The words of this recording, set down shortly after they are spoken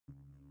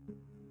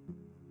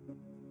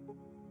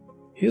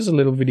here's a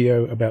little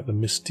video about the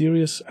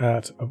mysterious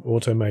art of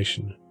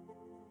automation.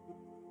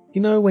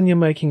 You know, when you're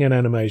making an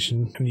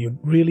animation and you'd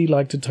really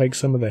like to take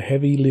some of the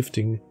heavy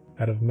lifting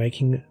out of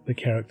making the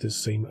characters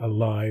seem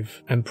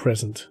alive and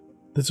present.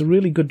 There's a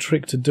really good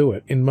trick to do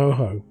it in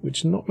Moho,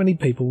 which not many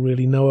people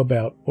really know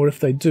about, or if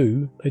they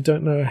do, they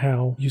don't know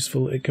how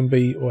useful it can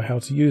be or how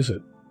to use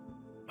it.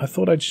 I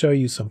thought I'd show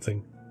you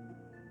something.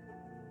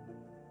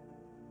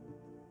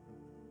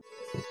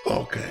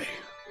 Okay,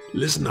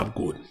 listen up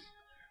good.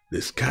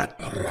 This cat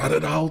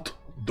rotted out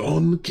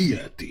Don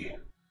Quixote.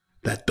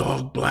 That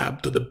dog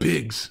blabbed to the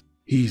pigs.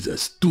 He's a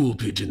stool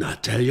pigeon, I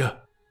tell ya.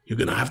 You're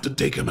gonna have to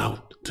take him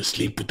out to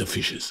sleep with the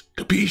fishes.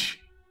 Capiche?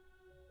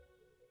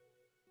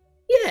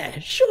 Yeah,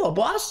 sure,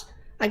 boss.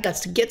 I got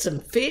to get some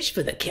fish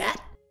for the cat,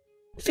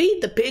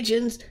 feed the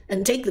pigeons,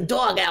 and take the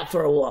dog out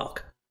for a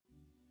walk.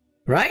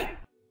 Right?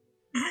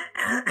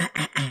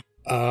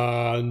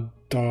 And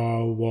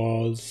there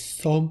was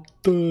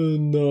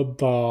something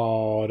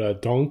about a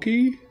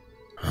donkey?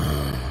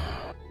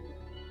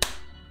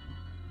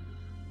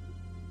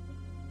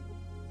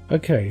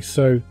 Okay,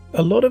 so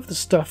a lot of the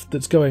stuff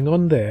that's going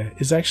on there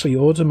is actually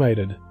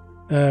automated.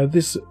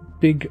 This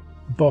big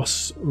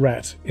boss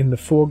rat in the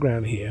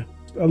foreground here,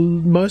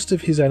 most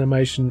of his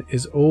animation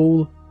is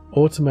all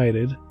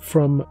automated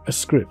from a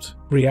script,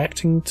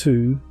 reacting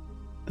to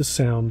the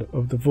sound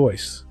of the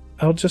voice.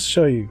 I'll just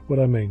show you what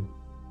I mean.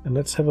 And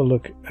let's have a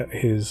look at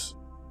his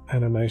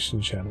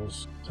animation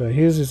channels. So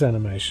here's his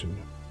animation.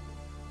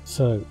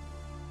 So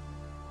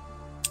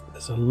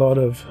there's a lot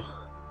of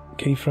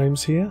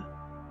keyframes here.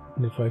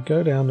 And if I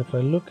go down, if I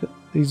look at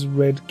these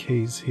red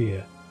keys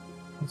here,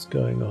 what's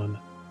going on?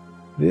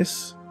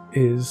 This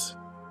is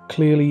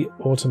clearly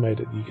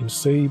automated. You can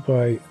see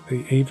by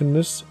the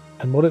evenness,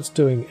 and what it's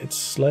doing,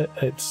 it's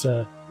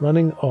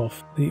running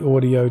off the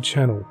audio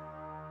channel.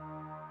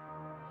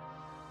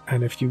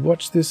 And if you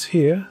watch this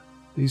here,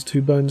 these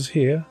two bones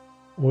here,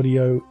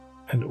 audio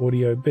and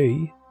audio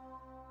B,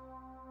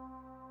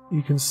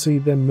 you can see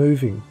them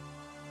moving.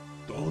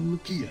 Don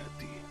Quixote.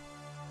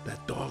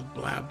 That dog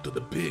blabbed to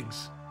the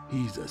pigs.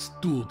 He's a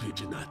stool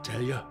pigeon, I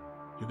tell ya.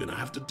 You're gonna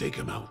have to take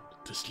him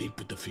out to sleep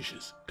with the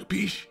fishes.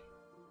 Capiche?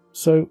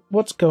 So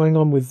what's going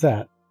on with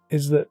that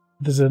is that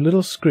there's a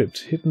little script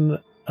hidden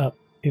up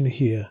in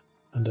here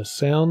under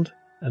sound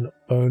and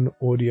bone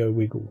audio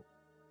wiggle.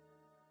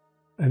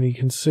 And you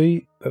can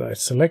see that I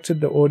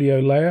selected the audio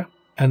layer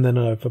and then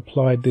I've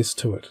applied this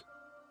to it.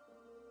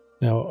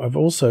 Now I've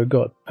also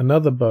got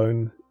another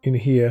bone in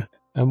here,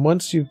 and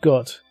once you've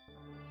got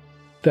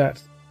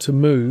that to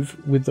move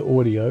with the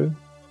audio,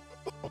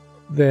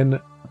 then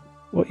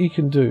what you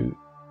can do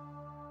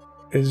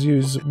is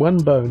use one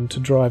bone to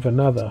drive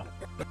another.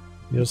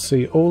 You'll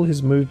see all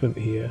his movement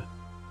here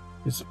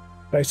is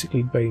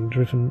basically being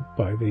driven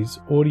by these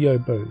audio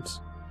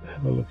bones.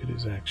 Have a look at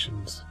his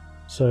actions.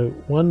 So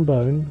one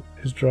bone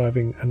is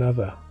driving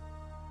another.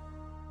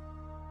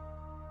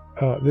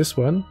 This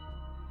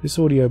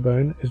audio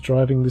bone is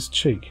driving this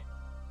cheek.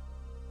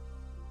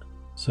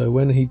 So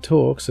when he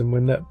talks and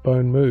when that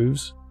bone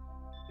moves,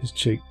 his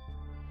cheek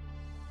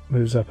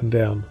moves up and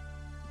down.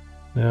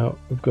 Now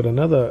we've got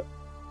another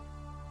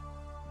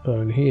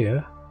bone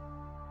here.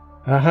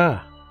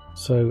 Aha!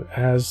 So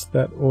as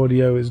that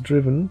audio is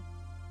driven,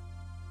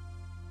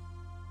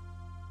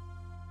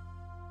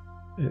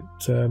 it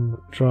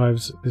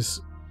drives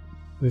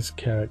this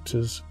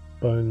character's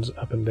bones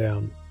up and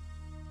down.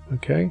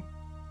 Okay,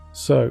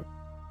 so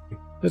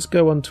let's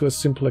go on to a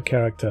simpler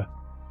character.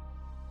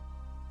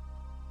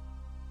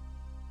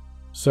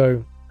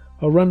 So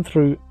I'll run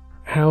through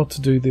how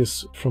to do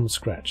this from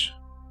scratch.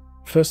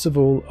 First of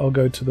all, I'll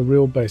go to the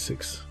real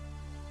basics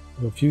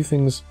of a few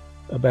things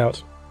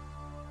about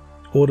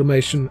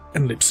automation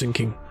and lip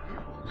syncing,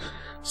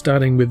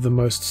 starting with the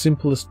most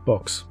simplest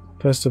box.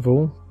 First of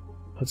all,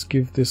 let's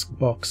give this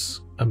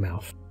box a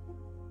mouth.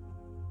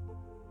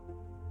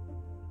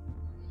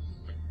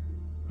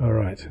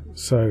 Alright,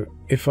 so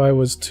if I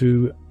was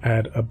to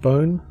add a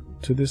bone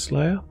to this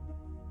layer,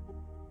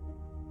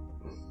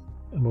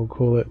 and we'll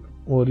call it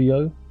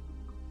audio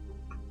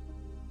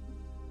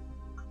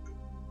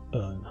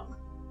bone.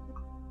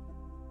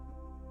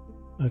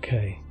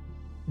 Okay,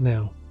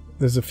 now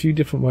there's a few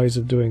different ways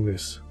of doing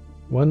this.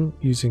 One,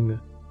 using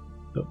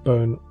the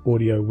bone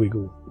audio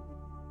wiggle.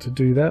 To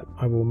do that,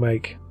 I will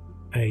make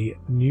a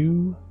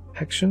new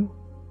action.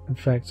 In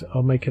fact,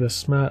 I'll make it a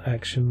smart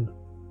action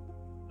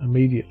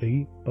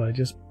immediately by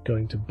just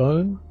going to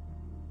bone,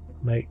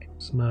 make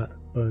smart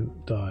bone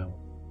dial.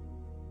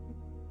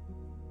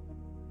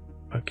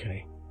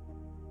 Okay.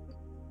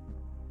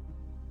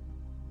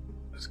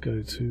 Let's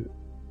go to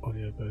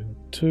audio bone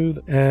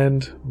 2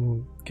 and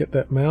we'll get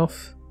that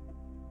mouth,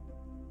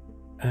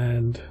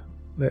 and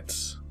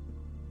let's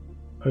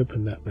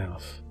open that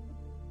mouth.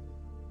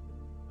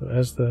 So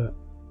as the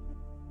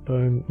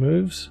bone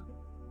moves,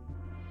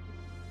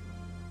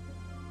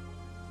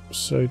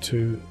 so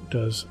too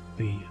does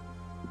the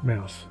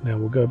mouth. Now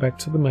we'll go back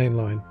to the main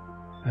line,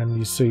 and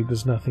you see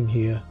there's nothing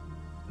here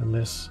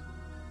unless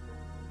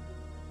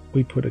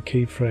we put a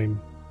keyframe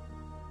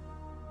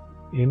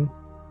in.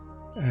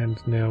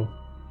 And now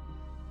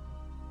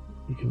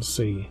you can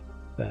see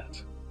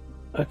that.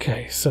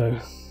 Okay, so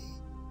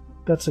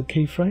that's a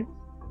keyframe.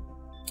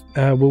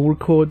 We'll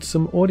record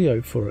some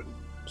audio for it.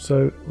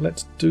 So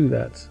let's do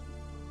that.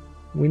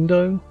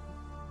 Window,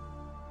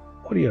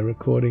 audio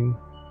recording.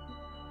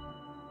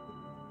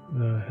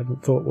 I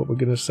hadn't thought what we're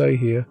going to say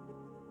here.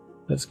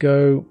 Let's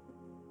go.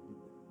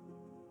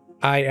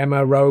 I am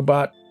a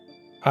robot.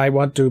 I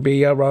want to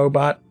be a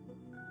robot.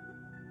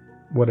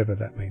 Whatever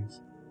that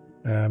means.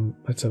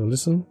 Let's have a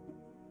listen.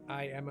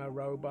 I am a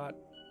robot.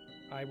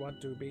 I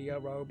want to be a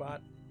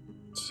robot.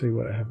 Let's see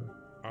what happens.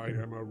 I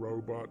am a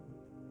robot.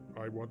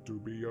 I want to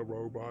be a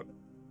robot.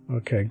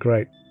 Okay,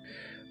 great.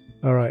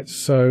 Alright,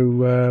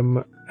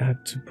 so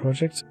add to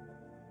project.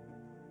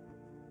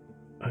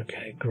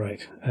 Okay,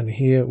 great. And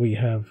here we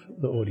have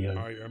the audio.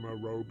 I am a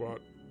robot.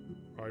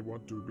 I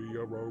want to be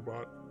a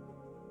robot.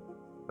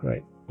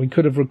 Great. We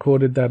could have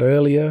recorded that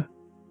earlier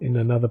in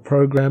another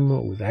program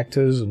or with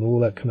actors and all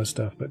that kind of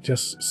stuff, but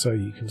just so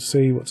you can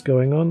see what's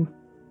going on,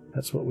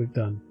 that's what we've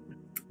done.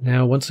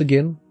 Now, once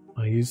again,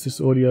 I use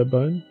this audio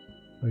bone.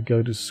 I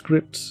go to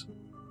scripts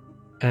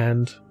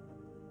and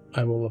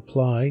I will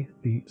apply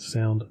the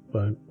sound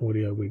bone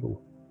audio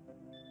wiggle.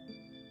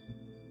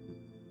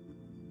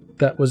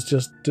 That was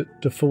just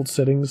default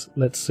settings.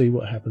 Let's see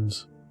what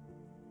happens.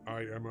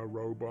 I am a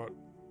robot.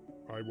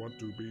 I want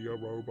to be a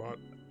robot.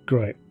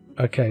 Great.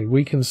 Okay,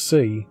 we can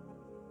see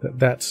that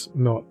that's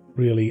not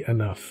really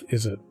enough,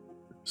 is it?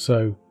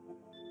 So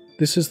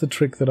this is the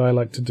trick that I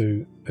like to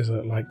do, is I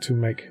like to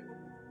make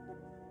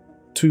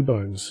two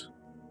bones.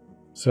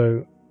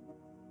 So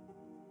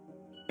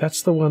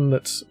that's the one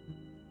that's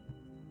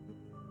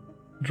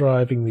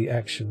driving the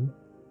action.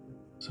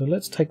 So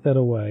let's take that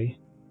away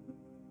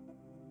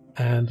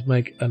and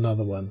make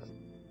another one.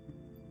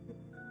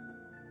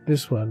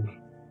 This one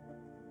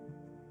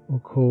we'll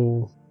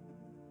call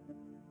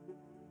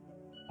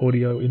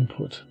audio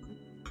input.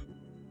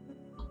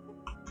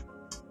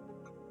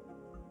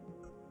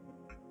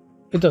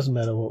 It doesn't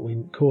matter what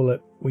we call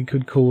it. We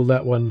could call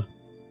that one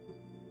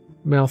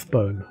mouth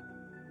bone.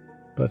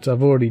 But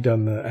I've already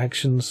done the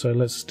action, so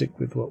let's stick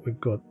with what we've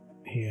got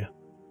here.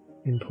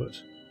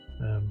 Input.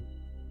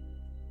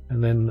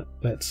 And then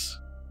let's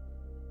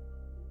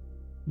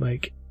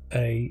make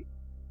a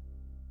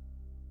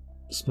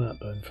smart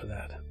bone for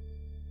that.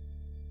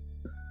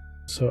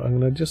 So I'm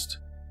going to just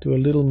do a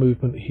little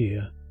movement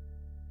here.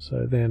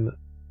 So then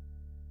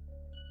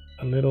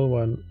a little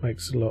one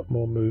makes a lot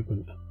more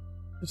movement.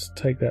 Let's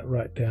take that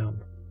right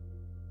down.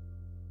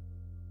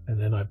 And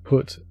then I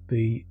put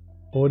the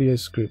audio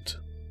script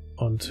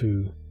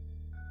onto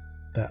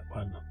that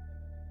one.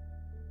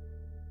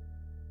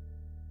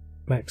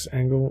 Max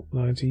angle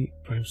 90,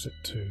 frame set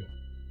 2.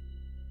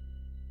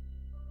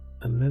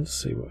 And let's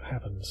see what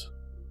happens.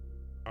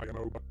 I am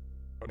a robot.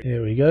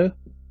 Here we go.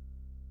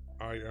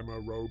 I am a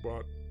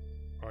robot.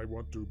 I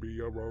want to be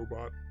a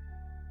robot.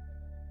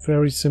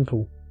 Very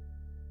simple.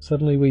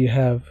 Suddenly we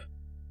have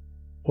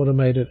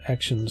automated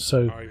action.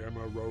 So I am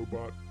a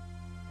robot.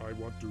 I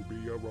want to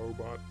be a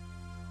robot.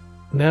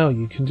 now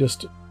you can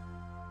just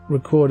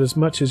record as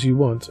much as you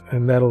want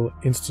and that'll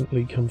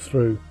instantly come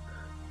through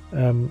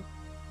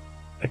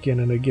again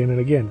and again and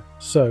again.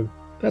 So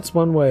that's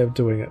one way of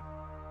doing it.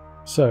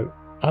 So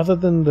other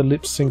than the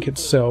lip sync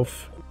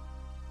itself,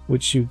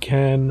 which you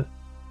can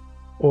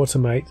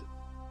automate,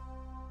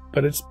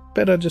 but it's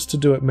better just to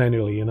do it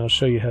manually, and I'll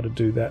show you how to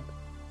do that.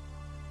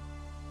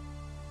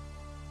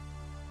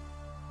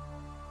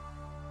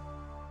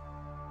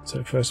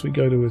 So first we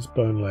go to its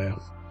bone layer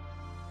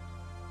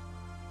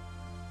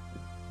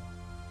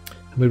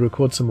and we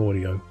record some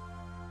audio.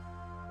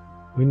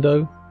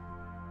 Window,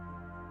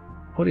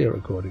 audio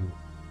recording,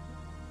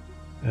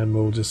 and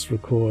we'll just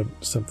record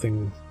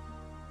something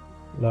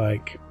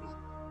like,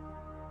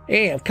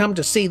 Hey, I've come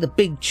to see the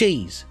big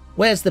cheese.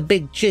 Where's the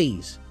big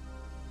cheese?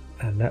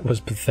 and that was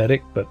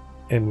pathetic, but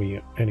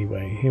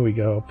anyway, here we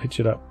go. I'll pitch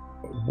it up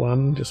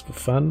 1 just for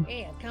fun.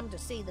 Hey, I've come to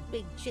see the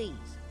big cheese.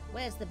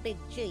 Where's the big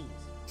cheese?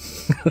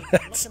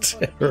 That's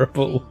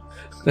terrible.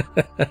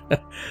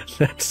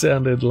 That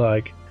sounded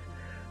like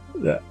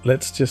that.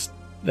 Let's just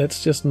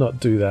not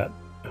do that.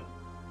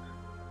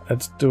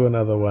 Let's do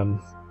another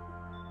one.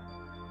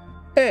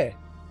 Hey,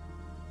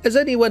 has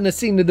anyone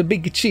seen the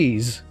big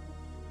cheese?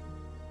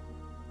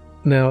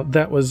 Now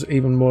that was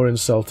even more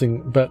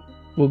insulting, but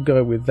we'll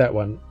go with that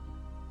one.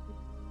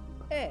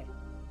 Hey,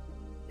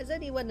 has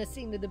anyone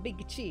seen the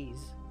big cheese?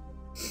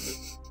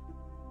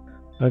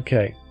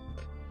 Okay,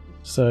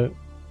 so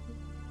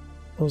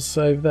I'll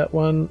save that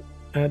one,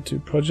 add to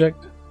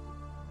project,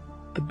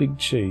 the big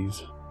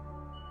cheese.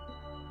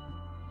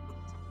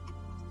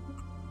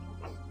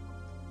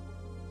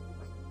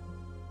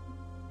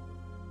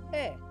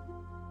 Hey,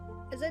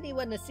 has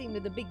anyone seen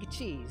the big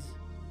cheese?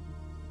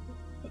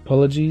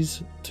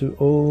 Apologies to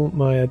all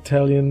my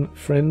Italian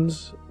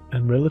friends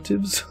and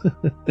relatives.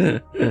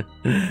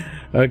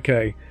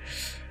 Okay,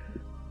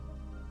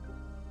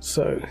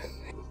 so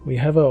we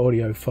have our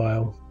audio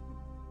file.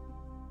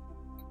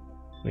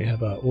 We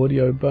have our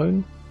audio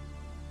bone.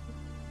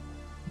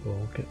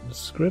 We'll get the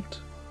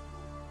script,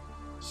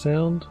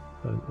 sound,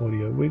 an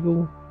audio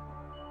wiggle,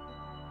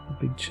 the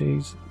big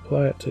cheese,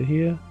 apply it to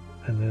here,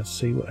 and now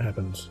see what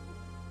happens.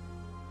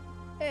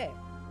 Hey,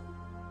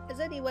 has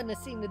anyone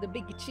seen the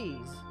big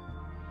cheese?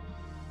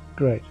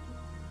 Great.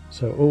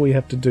 So all we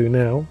have to do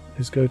now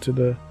is go to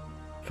the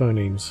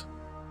phonemes.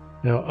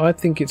 Now I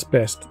think it's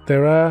best.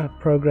 There are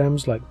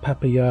programs like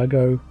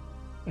Papayago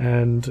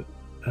and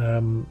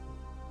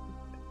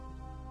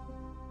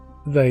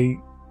they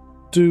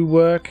do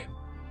work.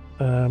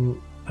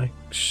 I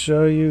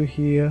show you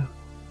here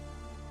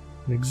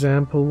an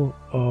example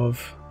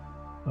of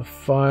a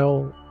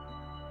file.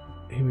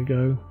 Here we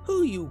go.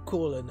 Who you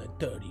calling a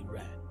dirty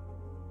rat?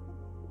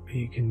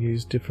 You can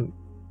use different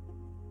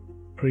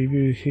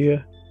preview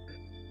here,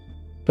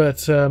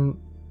 but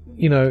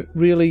you know,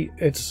 really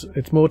it's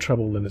more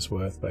trouble than it's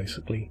worth.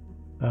 Basically,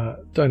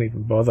 don't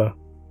even bother.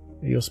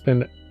 You'll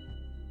spend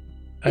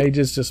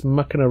ages just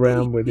mucking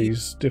around with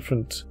these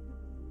different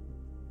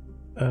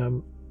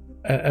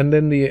and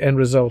then the end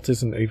result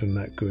isn't even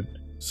that good,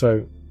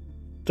 so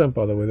don't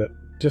bother with it.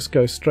 Just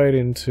go straight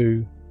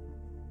into...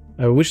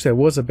 I wish there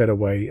was a better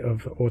way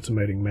of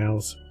automating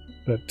mouths,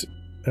 but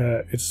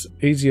it's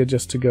easier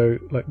just to go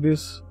like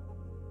this,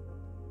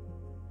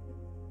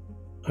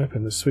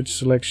 open the switch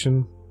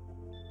selection,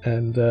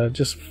 and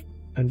just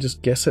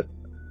guess it.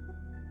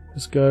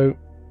 Just go,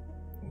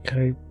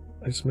 okay,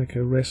 let's make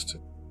a rest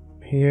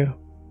here.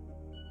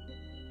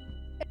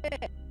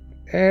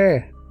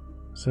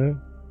 So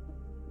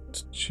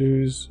let's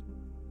choose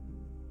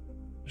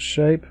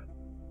shape,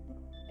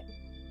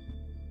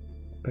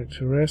 back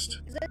to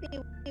rest.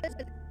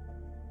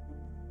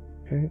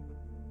 Okay,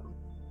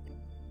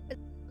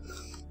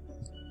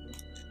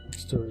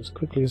 let's do it as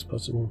quickly as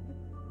possible.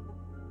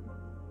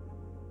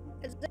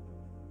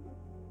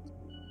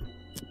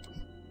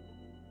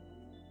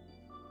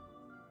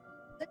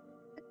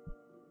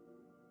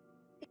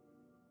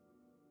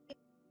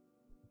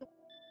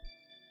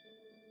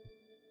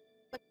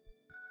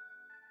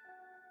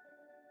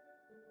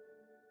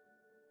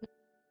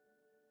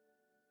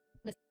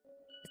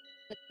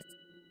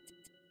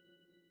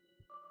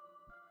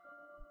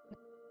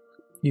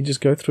 You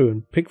just go through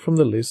and pick from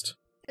the list.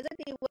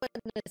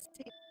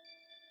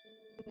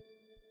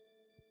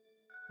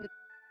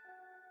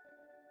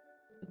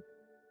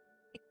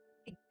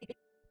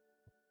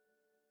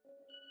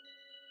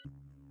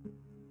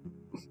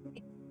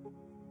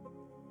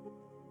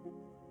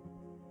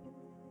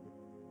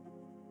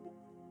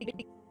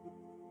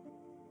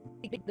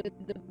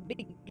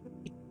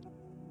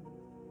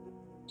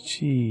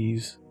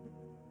 Cheese.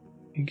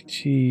 Big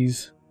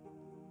cheese.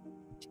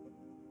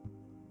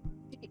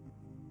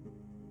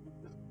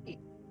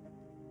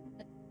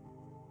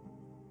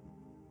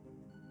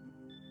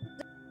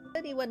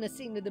 Anyone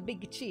seen the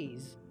big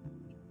cheese?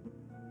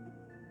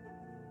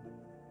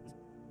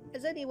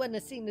 Has anyone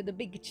seen the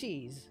big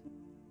cheese?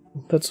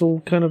 That's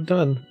all kind of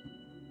done.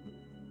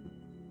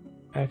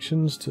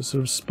 Actions to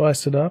sort of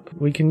spice it up.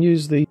 We can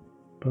use the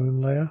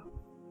bone layer.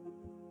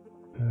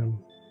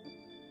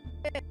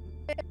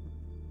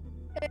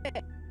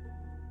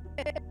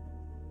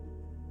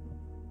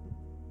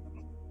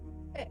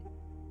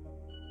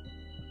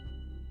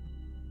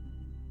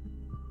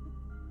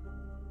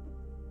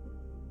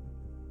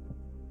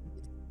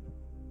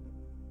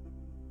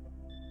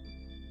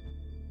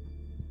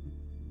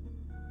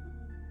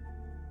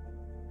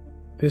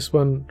 This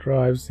one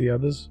drives the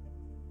others,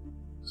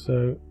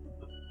 so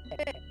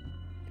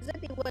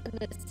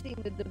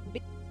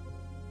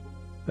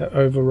that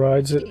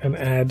overrides it and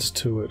adds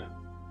to it.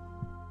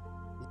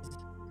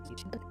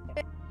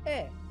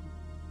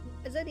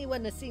 Has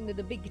anyone seen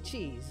the big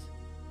cheese?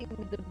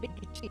 The big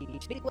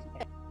cheese.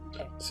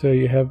 So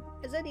you have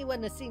Has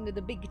anyone seen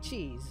the big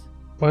cheese?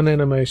 one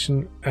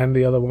animation and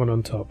the other one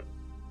on top.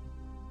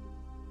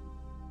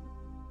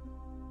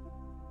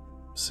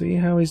 See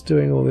how he's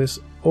doing all this?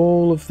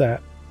 All of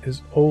that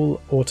is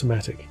all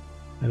automatic.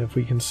 And if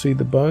we can see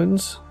the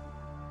bones,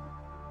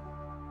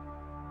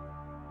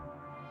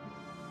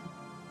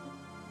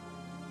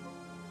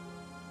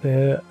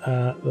 there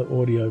are the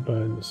audio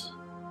bones.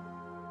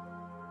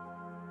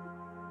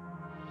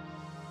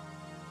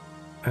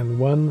 And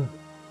one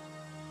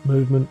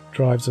movement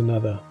drives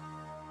another.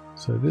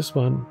 So this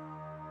one,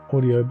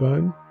 audio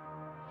bone,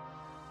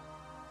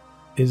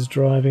 is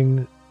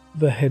driving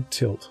the head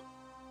tilt.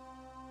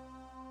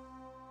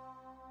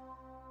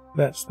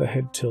 That's the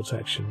head tilt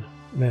action.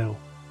 Now,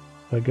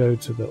 if I go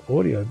to the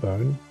audio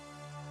bone,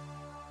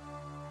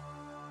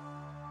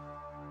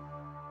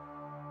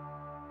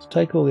 to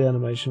take all the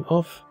animation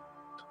off.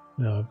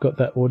 Now I've got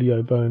that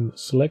audio bone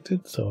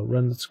selected, so I'll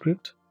run the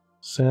script.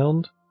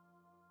 Sound,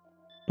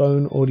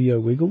 bone audio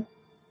wiggle,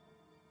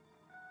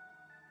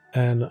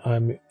 and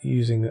I'm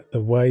using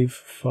the wave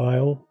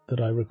file that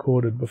I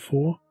recorded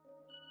before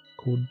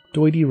called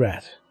Doity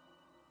Rat.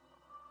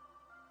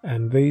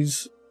 And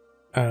these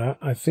are,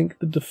 I think,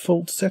 the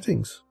default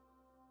settings.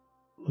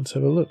 Let's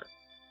have a look.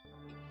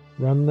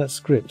 Run that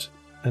script,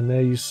 and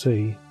there you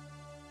see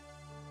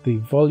the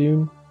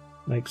volume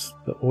makes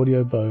the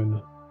audio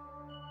bone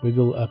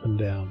wiggle up and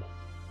down.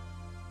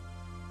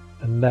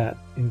 And that,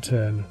 in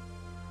turn,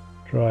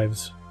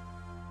 drives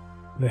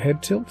the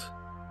head tilt.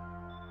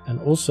 And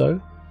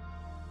also,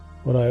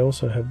 what I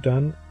also have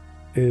done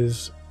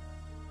is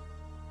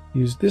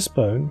use this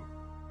bone,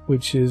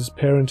 which is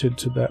parented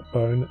to that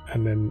bone,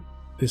 and then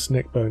this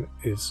neck bone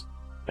is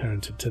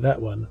parented to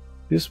that one.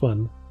 This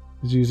one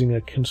is using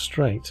a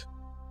constraint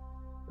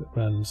that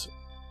runs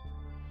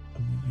a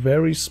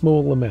very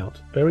small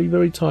amount, very,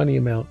 very tiny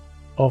amount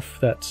off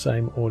that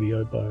same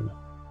audio bone.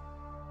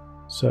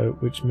 So,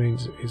 which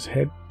means his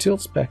head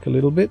tilts back a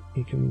little bit.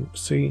 You can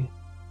see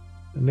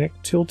the neck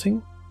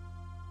tilting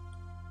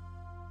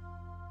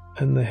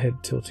and the head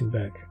tilting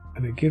back.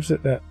 And it gives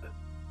it that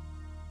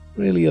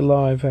really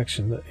alive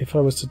action that if I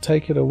was to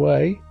take it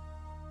away,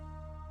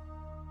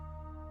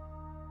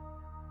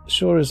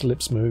 sure his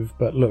lips move,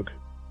 but look,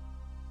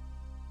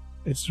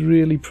 it's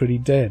really pretty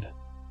dead.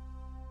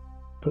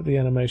 Put the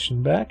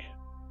animation back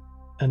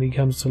and he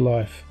comes to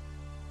life.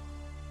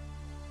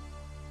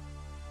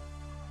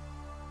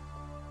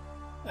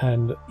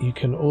 And you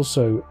can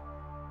also,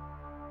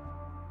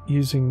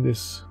 using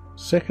this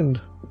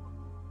second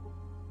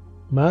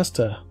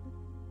master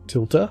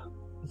tilter,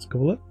 let's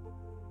call it,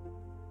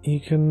 you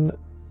can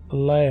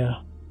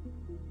layer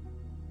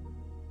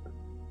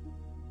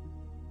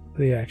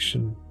the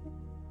action.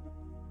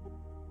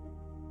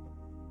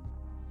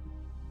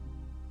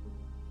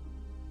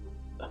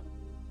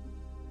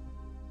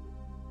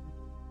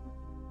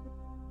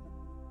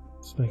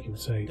 Let's make him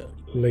say,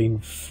 lean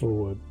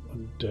forward,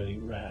 dirty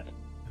rat.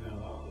 And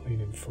I'll lean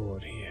him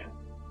forward here.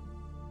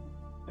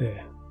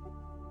 There.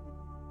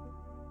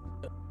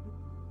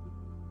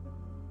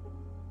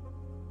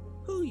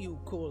 Who you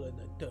calling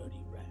a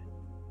dirty rat?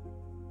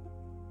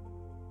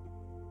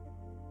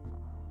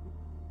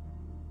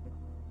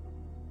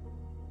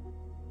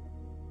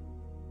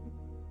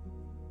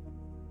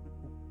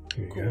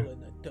 Here you go.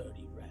 Calling a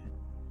dirty rat.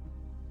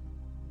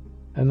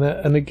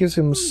 And it gives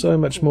him so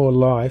much more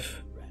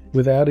life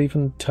without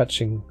even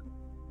touching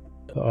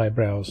the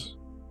eyebrows,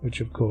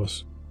 which of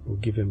course will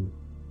give him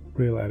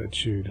real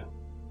attitude.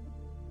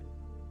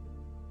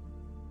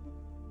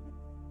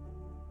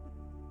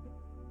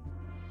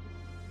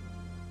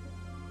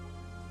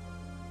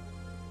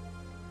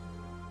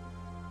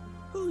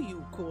 Who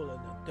you calling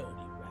a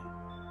dirty rat?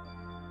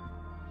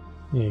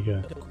 There you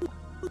go.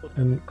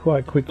 And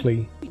quite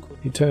quickly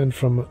he turned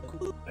from a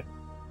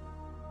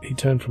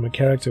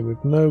character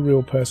with no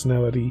real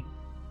personality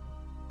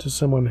to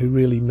someone who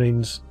really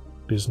means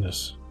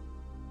business.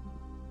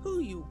 Who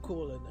you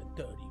calling a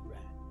dirty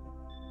rat?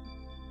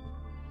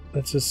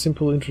 That's a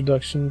simple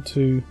introduction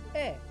to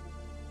Hey,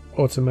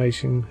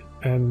 automation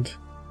and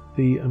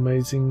the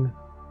amazing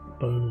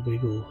Bone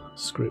Wiggle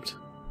script.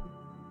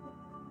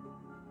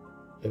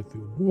 If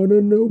you want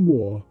to know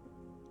more,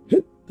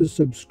 hit the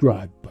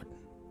subscribe button.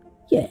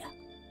 Yeah,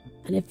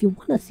 and if you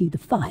want to see the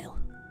file,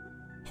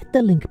 hit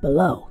the link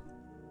below.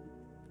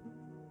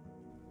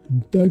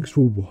 And thanks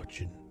for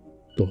watching.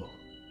 Duh.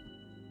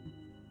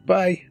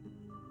 Bye!